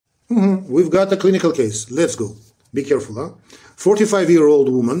We've got a clinical case. Let's go. Be careful, huh? 45-year-old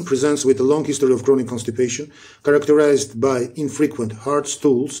woman presents with a long history of chronic constipation, characterized by infrequent hard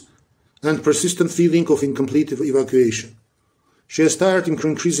stools and persistent feeling of incomplete evacuation. She has started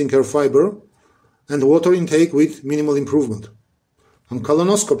increasing her fiber and water intake with minimal improvement. On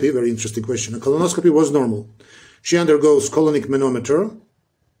colonoscopy, very interesting question, a colonoscopy was normal. She undergoes colonic manometer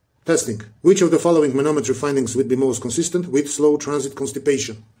testing. Which of the following manometry findings would be most consistent with slow transit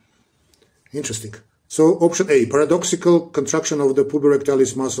constipation? Interesting. So option A, paradoxical contraction of the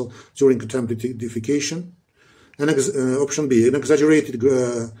puborectalis muscle during attempted defecation. And option B, an exaggerated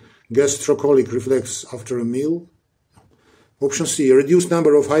gastrocolic reflex after a meal. Option C, a reduced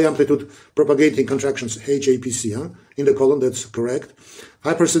number of high-amplitude propagating contractions, HAPC, in the colon, that's correct.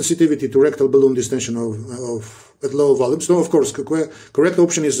 Hypersensitivity to rectal balloon distension at low volumes. No, of course, correct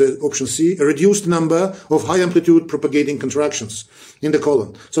option is option C, a reduced number of high-amplitude propagating contractions in the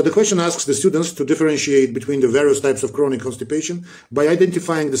colon. So the question asks the students to differentiate between the various types of chronic constipation by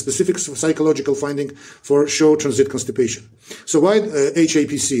identifying the specific psychological finding for short transit constipation. So why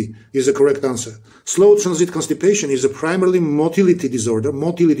HAPC is a correct answer? Slow transit constipation is a primarily motility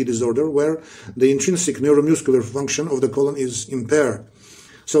disorder where the intrinsic neuromuscular function of the colon is impaired.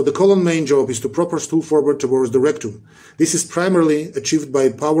 So the colon main job is to propel stool forward towards the rectum. This is primarily achieved by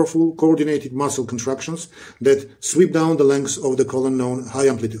powerful coordinated muscle contractions that sweep down the length of the colon known high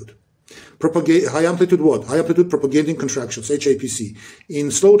amplitude. High amplitude what? High amplitude propagating contractions, HAPC. In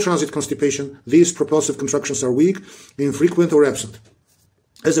slow transit constipation, these propulsive contractions are weak, infrequent or absent.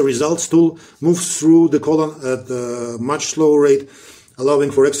 As a result, stool moves through the colon at a much slower rate,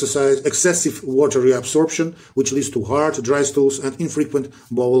 allowing for excessive water reabsorption, which leads to hard, dry stools and infrequent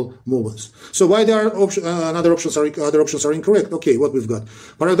bowel movements. So why there are other options are incorrect? Okay, what we've got.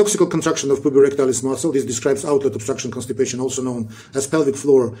 Paradoxical contraction of puborectalis muscle. This describes outlet obstruction constipation, also known as pelvic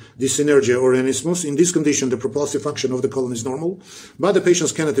floor dyssynergia or anismus. In this condition, the propulsive function of the colon is normal, but the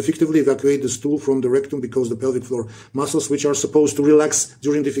patients cannot effectively evacuate the stool from the rectum because the pelvic floor muscles, which are supposed to relax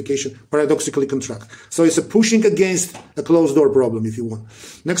during defecation, paradoxically contract. So it's a pushing against a closed door problem, if you want.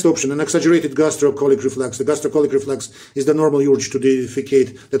 Next option, an exaggerated gastrocolic reflex. The gastrocolic reflex is the normal urge to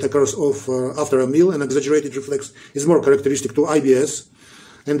defecate that occurs after a meal. An exaggerated reflex is more characteristic to IBS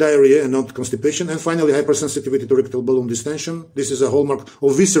and diarrhea and not constipation. And finally, hypersensitivity to rectal balloon distension. This is a hallmark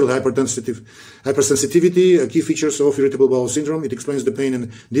of visceral hypersensitivity, key features of irritable bowel syndrome. It explains the pain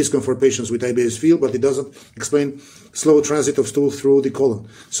and discomfort patients with IBS feel, but it doesn't explain slow transit of stool through the colon.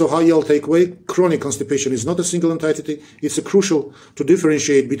 So high-yield takeaway, chronic constipation is not a single entity. It's crucial to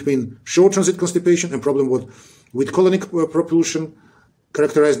differentiate between short transit constipation and problem with colonic propulsion,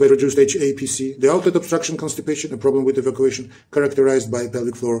 characterized by reduced HAPC, the outlet obstruction constipation, a problem with evacuation, characterized by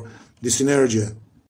pelvic floor dyssynergia.